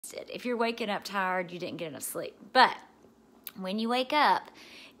If you're waking up tired, you didn't get enough sleep. But when you wake up,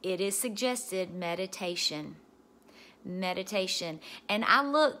 it is suggested meditation. Meditation. And I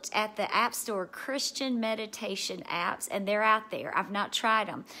looked at the App Store Christian meditation apps, and they're out there. I've not tried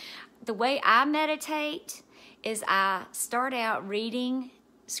them. The way I meditate is I start out reading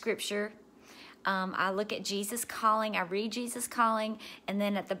scripture. I look at Jesus Calling, I read Jesus Calling, and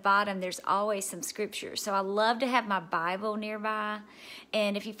then at the bottom there's always some scripture. So I love to have my Bible nearby.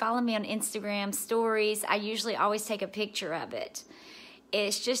 And if you follow me on Instagram stories, I usually always take a picture of it.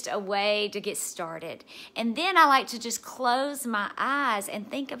 It's just a way to get started. And then I like to just close my eyes and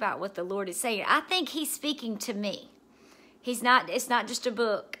think about what the Lord is saying. I think He's speaking to me. It's not just a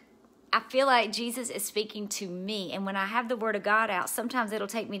book. I feel like Jesus is speaking to me. And when I have the Word of God out, sometimes it'll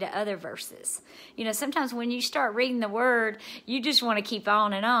take me to other verses. You know, sometimes when you start reading the Word, you just want to keep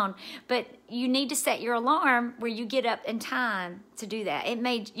on and on. But you need to set your alarm where you get up in time to do that.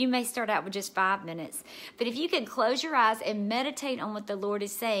 You may start out with just 5 minutes. But if you can close your eyes and meditate on what the Lord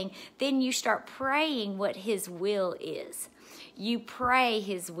is saying, then you start praying what His will is. You pray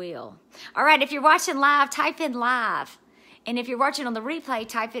His will. All right, if you're watching live, type in live. And if you're watching on the replay,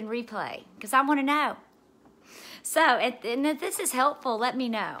 type in replay, because I want to know. So, and if this is helpful, let me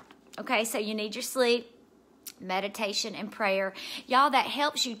know. Okay, so you need your sleep, meditation, and prayer. Y'all, that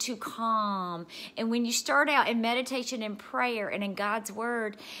helps you to calm. And when you start out in meditation and prayer and in God's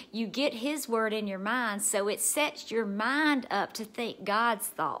Word, you get His Word in your mind, so it sets your mind up to think God's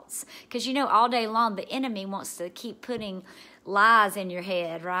thoughts. Because you know, all day long, the enemy wants to keep putting lies in your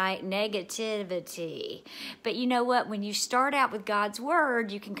head, right? Negativity. But you know what? When you start out with God's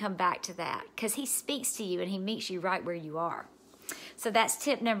Word, you can come back to that because He speaks to you and He meets you right where you are. So that's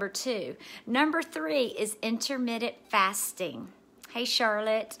tip number 2. Number 3 is intermittent fasting. Hey,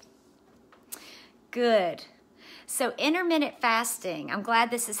 Charlotte. Good. So intermittent fasting. I'm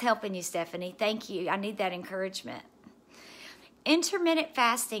glad this is helping you, Stephanie. Thank you. I need that encouragement. Intermittent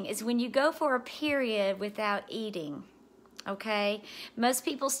fasting is when you go for a period without eating. Okay, most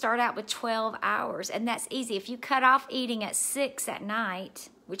people start out with 12 hours, and that's easy. If you cut off eating at 6 at night,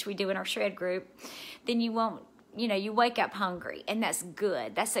 which we do in our shred group, then you won't, you wake up hungry, and that's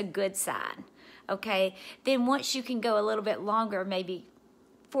good. That's a good sign. Okay, then once you can go a little bit longer, maybe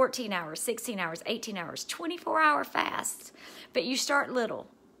 14 hours, 16 hours, 18 hours, 24-hour fasts, but you start little.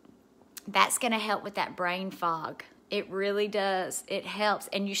 That's going to help with that brain fog. It really does. It helps,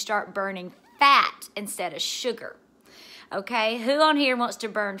 and you start burning fat instead of sugar. Okay, who on here wants to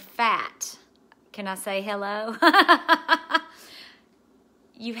burn fat? Can I say hello?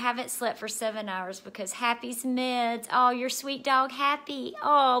 You haven't slept for 7 hours because Happy's meds. Oh, your sweet dog Happy.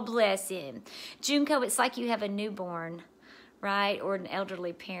 Oh, bless him. Junko, it's like you have a newborn, right? Or an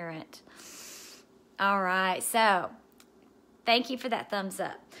elderly parent. All right, so thank you for that thumbs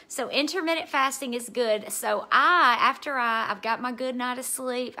up. So intermittent fasting is good. So after I've got my good night of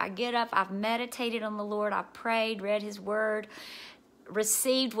sleep, I get up, I've meditated on the Lord, I've prayed, read His Word,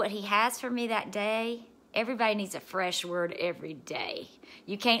 received what He has for me that day. Everybody needs a fresh word every day.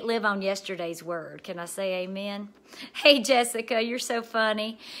 You can't live on yesterday's word. Can I say amen? Hey, Jessica, you're so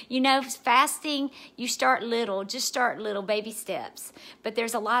funny. You know, fasting, you start little, just start little baby steps. But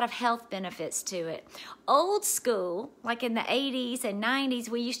there's a lot of health benefits to it. Old school, like in the 80s and 90s,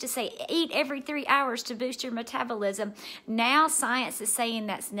 we used to say eat every 3 hours to boost your metabolism. Now science is saying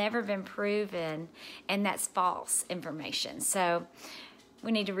that's never been proven, and that's false information. So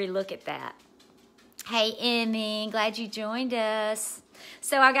we need to relook at that. Hey, Emmy, glad you joined us.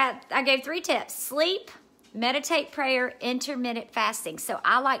 So I gave 3 tips: sleep, meditate, prayer, intermittent fasting. So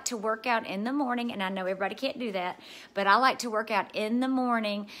I like to work out in the morning, and I know everybody can't do that, but I like to work out in the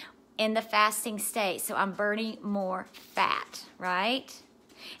morning in the fasting state, so I'm burning more fat, right?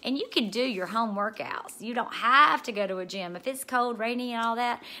 And you can do your home workouts. You don't have to go to a gym if it's cold, rainy, and all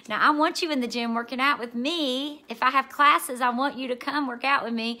that. Now, I want you in the gym working out with me. If I have classes, I want you to come work out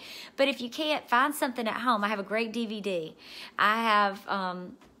with me. But if you can't, find something at home. I have a great DVD. I have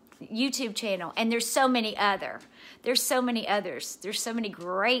YouTube channel, and there's so many others. There's so many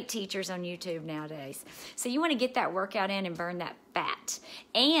great teachers on YouTube nowadays. So you want to get that workout in and burn that fat.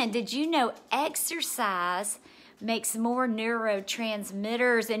 And did you know exercise makes more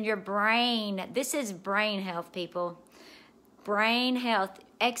neurotransmitters in your brain? This is brain health, people. Brain health.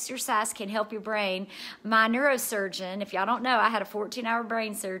 Exercise can help your brain. My neurosurgeon, if y'all don't know, I had a 14-hour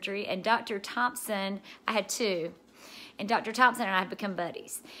brain surgery, and Dr. Thompson, I had 2. And Dr. Thompson and I have become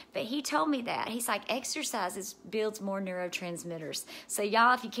buddies. But he told me that. He's like, exercise builds more neurotransmitters. So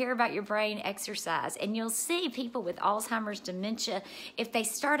y'all, if you care about your brain, exercise. And you'll see people with Alzheimer's, dementia, if they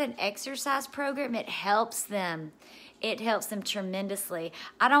start an exercise program, it helps them. It helps them tremendously.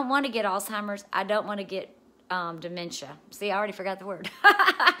 I don't want to get Alzheimer's. I don't want to get dementia. See, I already forgot the word.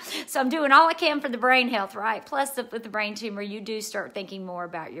 So I'm doing all I can for the brain health, right? Plus, with the brain tumor, you do start thinking more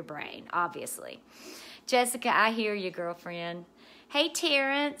about your brain, obviously. Jessica, I hear you, girlfriend. Hey,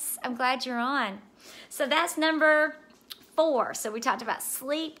 Terrence, I'm glad you're on. So that's number 4. So we talked about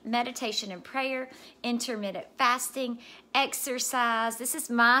sleep, meditation and prayer, intermittent fasting, exercise. This is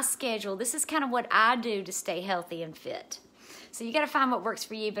my schedule. This is kind of what I do to stay healthy and fit. So you got to find what works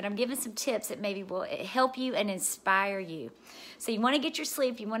for you, but I'm giving some tips that maybe will help you and inspire you. So you want to get your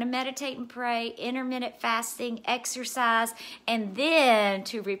sleep, you want to meditate and pray, intermittent fasting, exercise, and then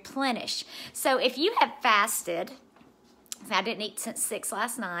to replenish. So if you have fasted, I didn't eat since 6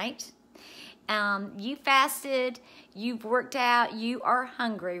 last night, you fasted, you've worked out, you are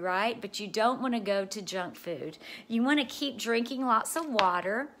hungry, right? But you don't want to go to junk food. You want to keep drinking lots of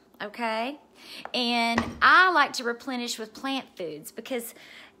water, okay? And I like to replenish with plant foods because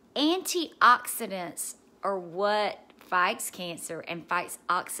antioxidants are what fights cancer and fights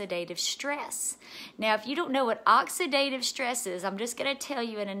oxidative stress. Now, if you don't know what oxidative stress is, I'm just going to tell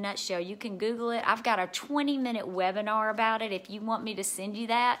you in a nutshell. You can Google it. I've got a 20-minute webinar about it if you want me to send you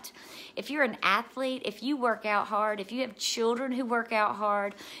that. If you're an athlete, if you work out hard, if you have children who work out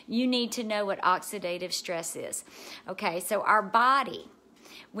hard, you need to know what oxidative stress is. Okay, so our body,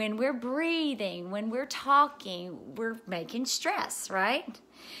 when we're breathing, when we're talking, we're making stress, right?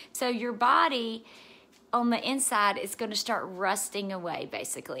 So your body on the inside is going to start rusting away,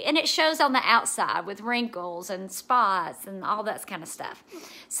 basically. And it shows on the outside with wrinkles and spots and all that kind of stuff.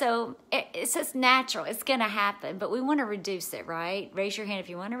 So it's just natural. It's going to happen, but we want to reduce it, right? Raise your hand if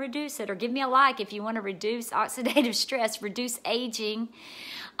you want to reduce it, or give me a like if you want to reduce oxidative stress, reduce aging.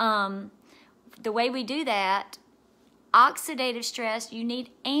 The way we do that, oxidative stress, you need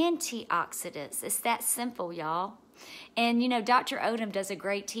antioxidants. It's that simple, y'all. And, you know, Dr. Odom does a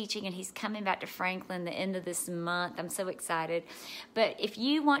great teaching, and he's coming back to Franklin the end of this month. I'm so excited. But if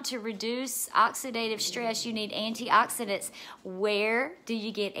you want to reduce oxidative stress, you need antioxidants. Where do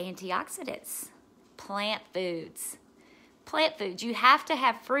you get antioxidants? Plant foods. Plant foods. You have to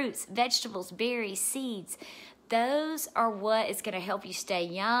have fruits, vegetables, berries, seeds. Those are what is going to help you stay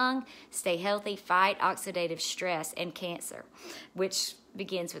young, stay healthy, fight oxidative stress and cancer, which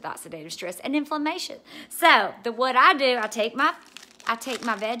begins with oxidative stress and inflammation. So what I do, I take my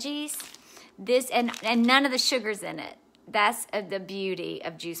veggies, this and none of the sugars in it. That's the beauty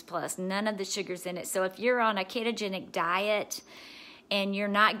of Juice Plus. None of the sugars in it. So if you're on a ketogenic diet and you're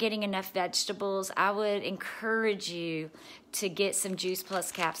not getting enough vegetables, I would encourage you to get some Juice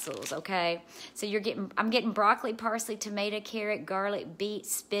Plus capsules, okay? So I'm getting broccoli, parsley, tomato, carrot, garlic, beet,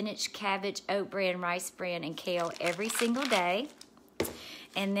 spinach, cabbage, oat bran, rice bran, and kale every single day.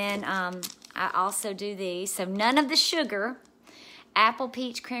 And then I also do these. So none of the sugar: apple,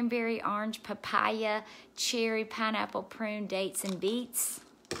 peach, cranberry, orange, papaya, cherry, pineapple, prune, dates, and beets.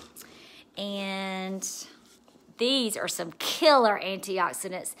 And these are some killer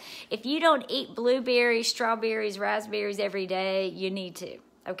antioxidants. If you don't eat blueberries, strawberries, raspberries every day, you need to.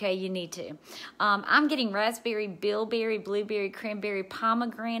 Okay, you need to. I'm getting raspberry, bilberry, blueberry, cranberry,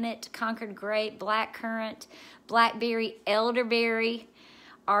 pomegranate, Concord grape, blackcurrant, blackberry, elderberry,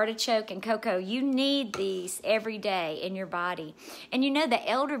 artichoke, and cocoa. You need these every day in your body. And you know the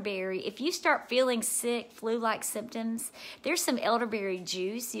elderberry, if you start feeling sick, flu-like symptoms, there's some elderberry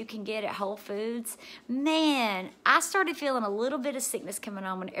juice you can get at Whole Foods. Man, I started feeling a little bit of sickness coming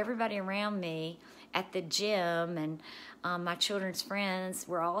on when everybody around me at the gym and my children's friends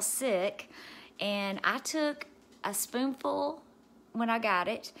were all sick. And I took a spoonful when I got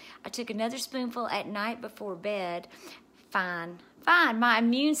it. I took another spoonful at night before bed. Fine. My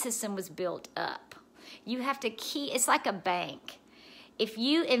immune system was built up. You have to keep, it's like a bank. If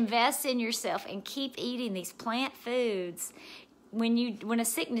you invest in yourself and keep eating these plant foods, when a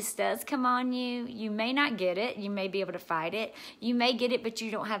sickness does come on you, you may not get it. You may be able to fight it. You may get it, but you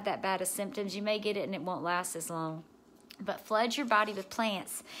don't have that bad of symptoms. You may get it and it won't last as long. But flood your body with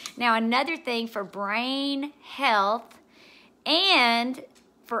plants. Now, another thing for brain health and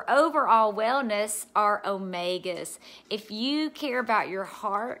for overall wellness are omegas. If you care about your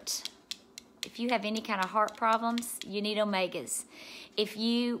heart, if you have any kind of heart problems, you need omegas. If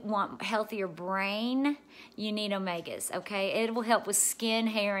you want healthier brain, you need omegas, okay? It will help with skin,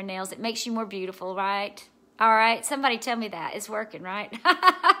 hair, and nails. It makes you more beautiful, right? All right, somebody tell me that. It's working, right?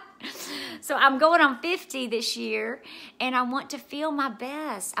 So I'm going on 50 this year, and I want to feel my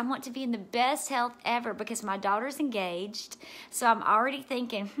best. I want to be in the best health ever because my daughter's engaged. So I'm already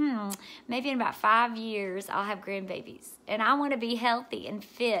thinking, maybe in about 5 years, I'll have grandbabies. And I want to be healthy and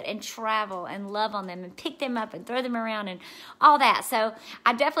fit and travel and love on them and pick them up and throw them around and all that. So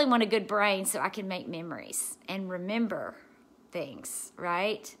I definitely want a good brain so I can make memories and remember things,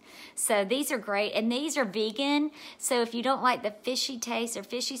 right? So these are great, and these are vegan. So if you don't like the fishy taste or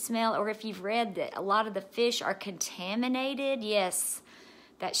fishy smell, or if you've read that a lot of the fish are contaminated, yes,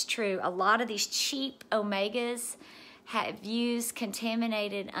 that's true. A lot of these cheap omegas have used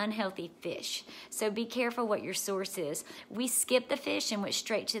contaminated, unhealthy fish. So be careful what your source is. We skipped the fish and went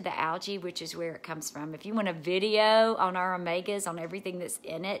straight to the algae, which is where it comes from. If you want a video on our omegas, on everything that's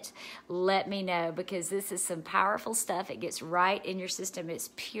in it, let me know, because this is some powerful stuff. It gets right in your system.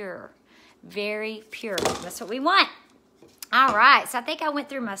 It's pure, very pure. That's what we want. All right, so I think I went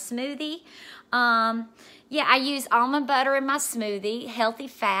through my smoothie. Yeah, I use almond butter in my smoothie, healthy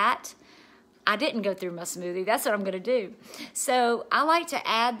fat. I didn't go through my smoothie. That's what I'm going to do. So I like to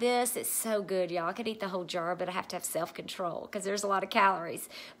add this. It's so good, y'all. I could eat the whole jar, but I have to have self-control because there's a lot of calories.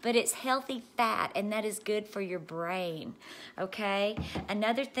 But it's healthy fat, and that is good for your brain, okay?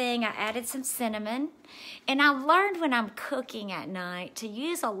 Another thing, I added some cinnamon. And I learned when I'm cooking at night to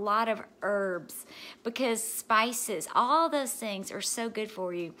use a lot of herbs because spices, all those things are so good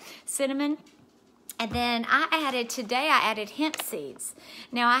for you. Cinnamon. And then today I added hemp seeds.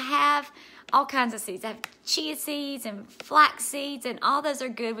 Now I have all kinds of seeds. I have chia seeds and flax seeds, and all those are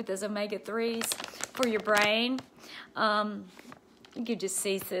good with those omega-3s for your brain. You can just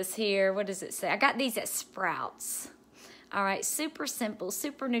see this here. What does it say? I got these at Sprouts. All right, super simple,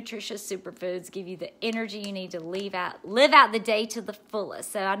 super nutritious superfoods give you the energy you need to live out the day to the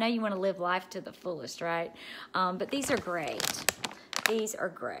fullest. So I know you want to live life to the fullest, right? But these are great. These are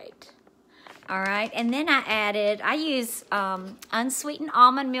great. All right, and then I use unsweetened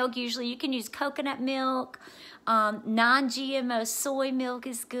almond milk. Usually you can use coconut milk. Non-GMO soy milk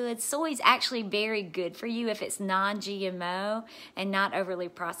is good. Soy is actually very good for you if it's non-GMO and not overly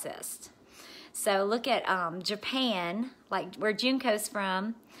processed. So look at Japan, like where Junko's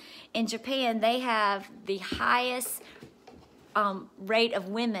from. In Japan, they have the highest rate of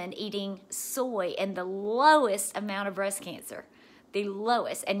women eating soy and the lowest amount of breast cancer. The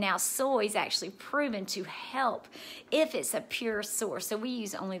lowest. And now soy is actually proven to help if it's a pure source. So we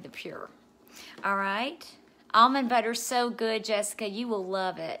use only the pure. All right. Almond butter is so good, Jessica. You will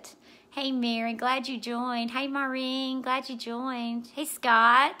love it. Hey, Mary. Glad you joined. Hey, Maureen. Glad you joined. Hey,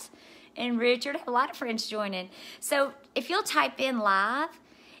 Scott and Richard. I have a lot of friends joining. So if you'll type in live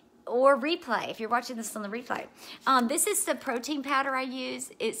or replay, if you're watching this on the replay, this is the protein powder I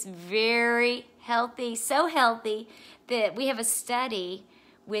use. It's very healthy. So healthy that we have a study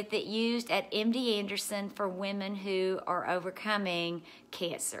with it used at MD Anderson for women who are overcoming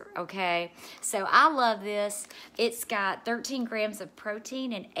cancer, okay? So I love this. It's got 13 grams of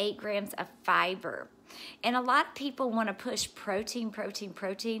protein and 8 grams of fiber. And a lot of people want to push protein,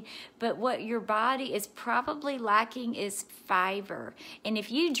 but what your body is probably lacking is fiber. And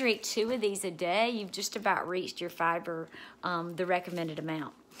if you drink 2 of these a day, you've just about reached your fiber, the recommended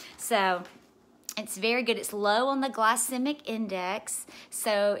amount. So it's very good. It's low on the glycemic index.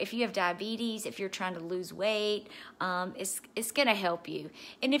 So if you have diabetes, if you're trying to lose weight, it's going to help you.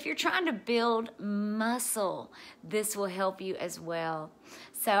 And if you're trying to build muscle, this will help you as well.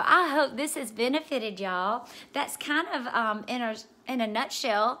 So I hope this has benefited y'all. That's kind of in a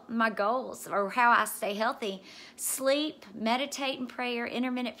nutshell, my goals or how I stay healthy. Sleep, meditate and prayer,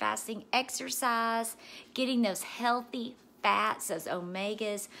 intermittent fasting, exercise, getting those healthy fats, those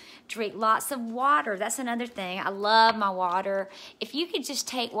omegas, drink lots of water. That's another thing. I love my water. If you could just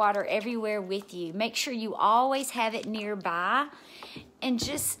take water everywhere with you, make sure you always have it nearby and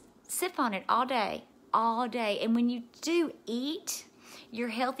just sip on it all day, all day. And when you do eat your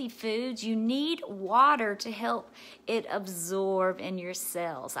healthy foods, you need water to help it absorb in your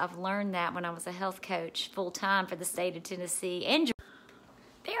cells. I've learned that when I was a health coach full-time for the state of Tennessee. And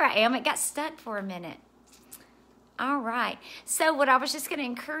there I am. It got stuck for a minute. All right. So what I was just going to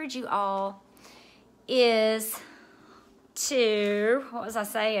encourage you all is to, what was I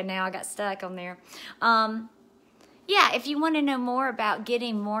saying now? I got stuck on there. Yeah, if you want to know more about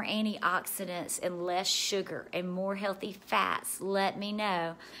getting more antioxidants and less sugar and more healthy fats, let me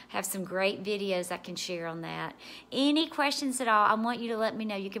know. I have some great videos I can share on that. Any questions at all, I want you to let me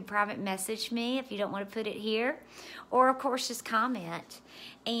know. You can private message me if you don't want to put it here. or of course just comment.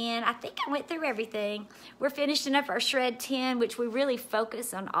 And I think I went through everything. We're finishing up our Shred 10, which we really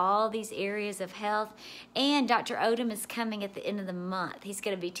focus on all these areas of health. And Dr. Odom is coming at the end of the month. He's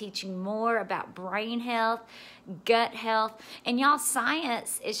going to be teaching more about brain health, gut health. And y'all,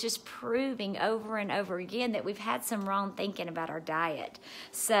 science is just proving over and over again that we've had some wrong thinking about our diet.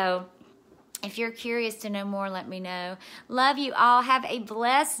 So if you're curious to know more, let me know. Love you all. Have a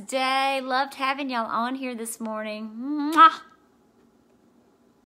blessed day. Loved having y'all on here this morning. Mwah!